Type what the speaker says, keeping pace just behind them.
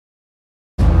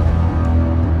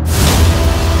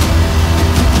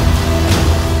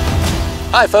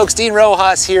Hi folks, Dean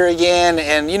Rojas here again,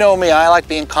 and you know me, I like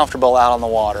being comfortable out on the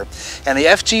water. And the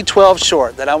FG12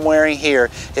 short that I'm wearing here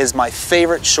is my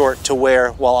favorite short to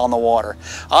wear while on the water.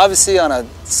 Obviously on a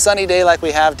sunny day like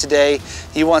we have today,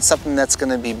 you want something that's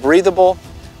going to be breathable,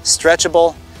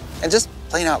 stretchable, and just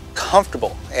plain out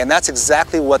comfortable. And that's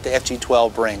exactly what the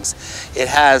FG12 brings. It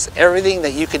has everything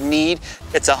that you could need.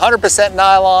 It's 100%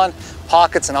 nylon,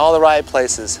 pockets in all the right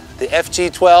places. The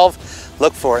FG12,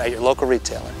 look for it at your local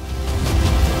retailer.